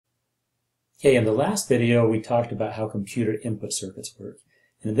Okay, in the last video we talked about how computer input circuits work.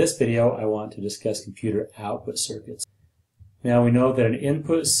 In this video I want to discuss computer output circuits. Now we know that an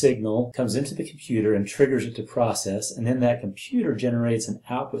input signal comes into the computer and triggers it to process, and then that computer generates an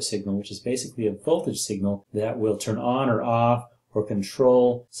output signal, which is basically a voltage signal that will turn on or off or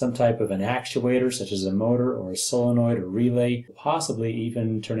control some type of an actuator such as a motor or a solenoid or relay, possibly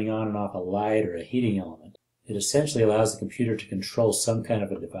even turning on and off a light or a heating element. It essentially allows the computer to control some kind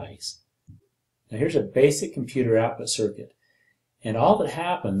of a device. Now here's a basic computer output circuit, and all that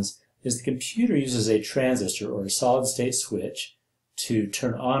happens is the computer uses a transistor or a solid-state switch to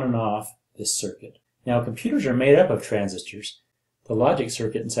turn on and off this circuit. Now computers are made up of transistors. The logic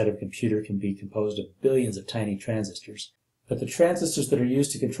circuit inside of a computer can be composed of billions of tiny transistors, but the transistors that are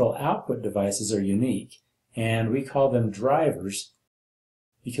used to control output devices are unique, and we call them drivers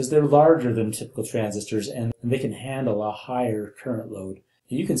because they're larger than typical transistors and they can handle a higher current load.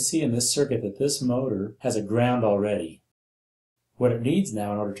 You can see in this circuit that this motor has a ground already. What it needs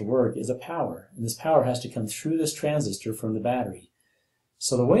now in order to work is a power, and this power has to come through this transistor from the battery.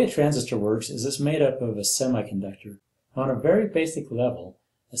 So the way a transistor works is it's made up of a semiconductor. On a very basic level,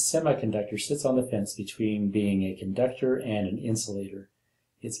 a semiconductor sits on the fence between being a conductor and an insulator.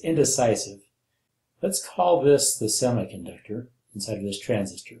 It's indecisive. Let's call this the semiconductor inside of this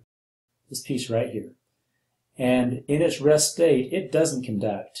transistor, this piece right here. And in its rest state, it doesn't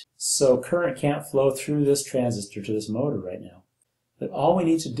conduct. So current can't flow through this transistor to this motor right now. But all we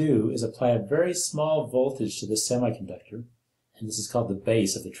need to do is apply a very small voltage to this semiconductor, and this is called the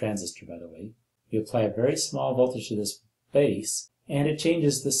base of the transistor, by the way. We apply a very small voltage to this base, and it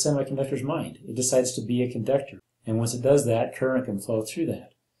changes the semiconductor's mind. It decides to be a conductor, and once it does that, current can flow through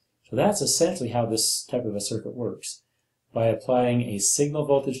that. So that's essentially how this type of a circuit works. By applying a signal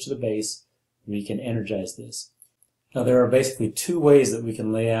voltage to the base, we can energize this. Now there are basically two ways that we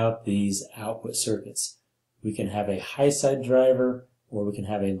can lay out these output circuits. We can have a high side driver or we can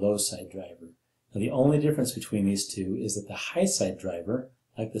have a low side driver. Now the only difference between these two is that the high side driver,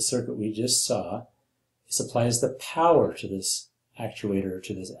 like the circuit we just saw, supplies the power to this actuator,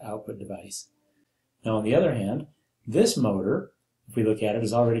 to this output device. Now on the other hand, this motor, if we look at it,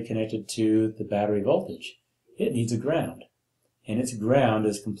 is already connected to the battery voltage. It needs a ground, and its ground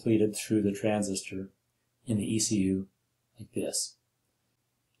is completed through the transistor in the ECU like this.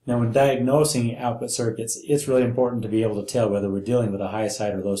 Now when diagnosing output circuits, it's really important to be able to tell whether we're dealing with a high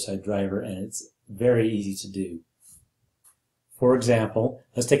side or low side driver, and it's very easy to do. For example,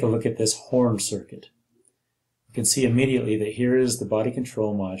 let's take a look at this horn circuit. You can see immediately that here is the body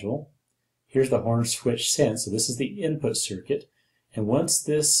control module. Here's the horn switch sense, so this is the input circuit. And once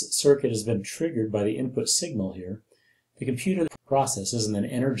this circuit has been triggered by the input signal here, the computer processes and then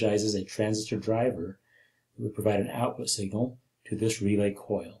energizes a transistor driver that would provide an output signal to this relay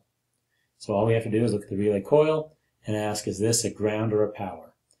coil. So all we have to do is look at the relay coil and ask, is this a ground or a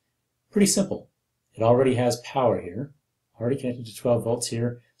power? Pretty simple. It already has power here, already connected to 12 volts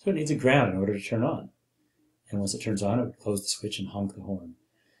here, so it needs a ground in order to turn on. And once it turns on, it would close the switch and honk the horn.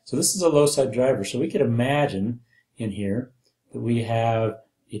 So this is a low side driver, so we could imagine in here that we have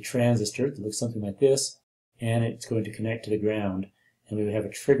a transistor that looks something like this, and it's going to connect to the ground, and we would have a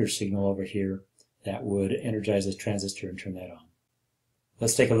trigger signal over here that would energize this transistor and turn that on.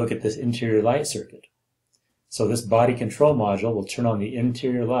 Let's take a look at this interior light circuit. So this body control module will turn on the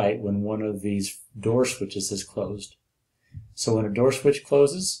interior light when one of these door switches is closed. So when a door switch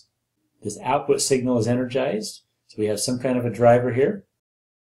closes, this output signal is energized, so we have some kind of a driver here.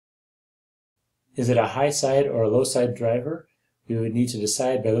 Is it a high side or a low side driver? We would need to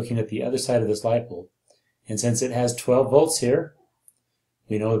decide by looking at the other side of this light bulb. And since it has 12 volts here,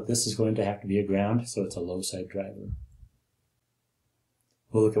 we know that this is going to have to be a ground, so it's a low side driver.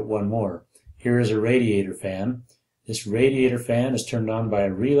 We'll look at one more. Here is a radiator fan. This radiator fan is turned on by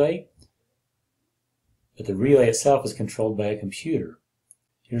a relay, but the relay itself is controlled by a computer.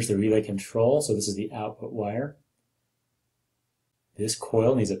 Here's the relay control, so this is the output wire. This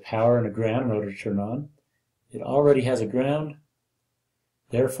coil needs a power and a ground in order to turn on. It already has a ground.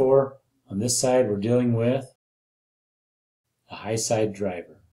 Therefore, on this side we're dealing with a high side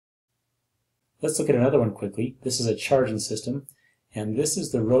driver. Let's look at another one quickly. This is a charging system, and this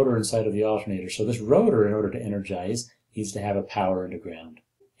is the rotor inside of the alternator. So this rotor, in order to energize, needs to have a power and a ground.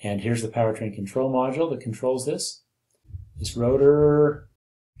 And here's the powertrain control module that controls this. This rotor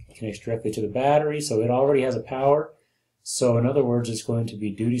connects directly to the battery, so it already has a power. So in other words, it's going to be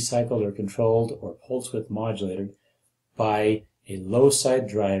duty cycled or controlled or pulse width modulated by a low side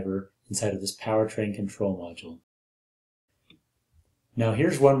driver inside of this powertrain control module. Now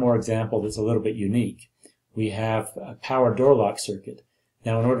here's one more example that's a little bit unique. We have a power door lock circuit.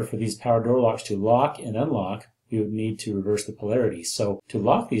 Now, in order for these power door locks to lock and unlock, we would need to reverse the polarity. So to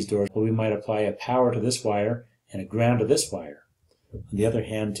lock these doors, well, we might apply a power to this wire and a ground to this wire. On the other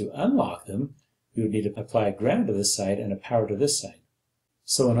hand, to unlock them, we would need to apply a ground to this side and a power to this side.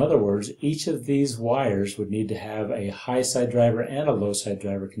 So in other words, each of these wires would need to have a high side driver and a low side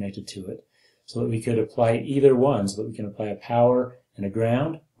driver connected to it, so that we could apply either one, so that we can apply a power and a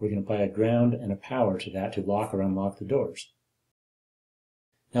ground. We can apply a ground and a power to that to lock or unlock the doors.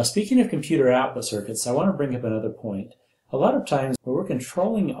 Now, speaking of computer output circuits, I want to bring up another point. A lot of times when we're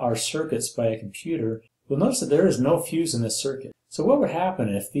controlling our circuits by a computer, we'll notice that there is no fuse in this circuit. So what would happen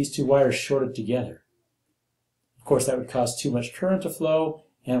if these two wires shorted together? Of course, that would cause too much current to flow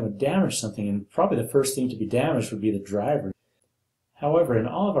and it would damage something, and probably the first thing to be damaged would be the driver. However, in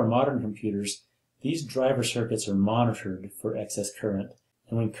all of our modern computers, these driver circuits are monitored for excess current.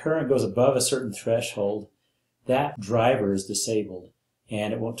 And when current goes above a certain threshold, that driver is disabled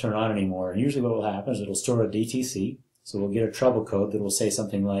and it won't turn on anymore. And usually what will happen is it'll store a DTC. So we'll get a trouble code that will say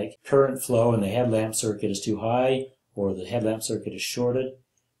something like current flow in the headlamp circuit is too high, or the headlamp circuit is shorted.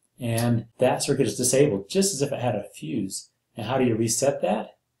 And that circuit is disabled, just as if it had a fuse. And how do you reset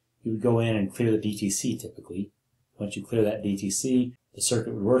that? You would go in and clear the DTC typically. Once you clear that DTC, the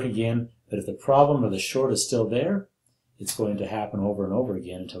circuit would work again. But if the problem or the short is still there, it's going to happen over and over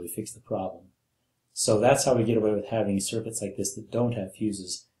again until we fix the problem. So that's how we get away with having circuits like this that don't have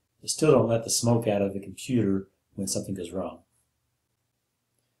fuses, but still don't let the smoke out of the computer when something goes wrong.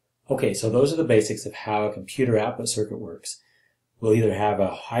 Okay, so those are the basics of how a computer output circuit works. We'll either have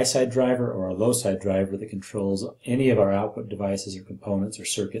a high side driver or a low side driver that controls any of our output devices or components or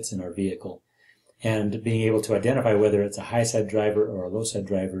circuits in our vehicle. And being able to identify whether it's a high side driver or a low side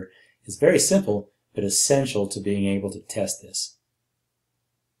driver is very simple, but essential to being able to test this.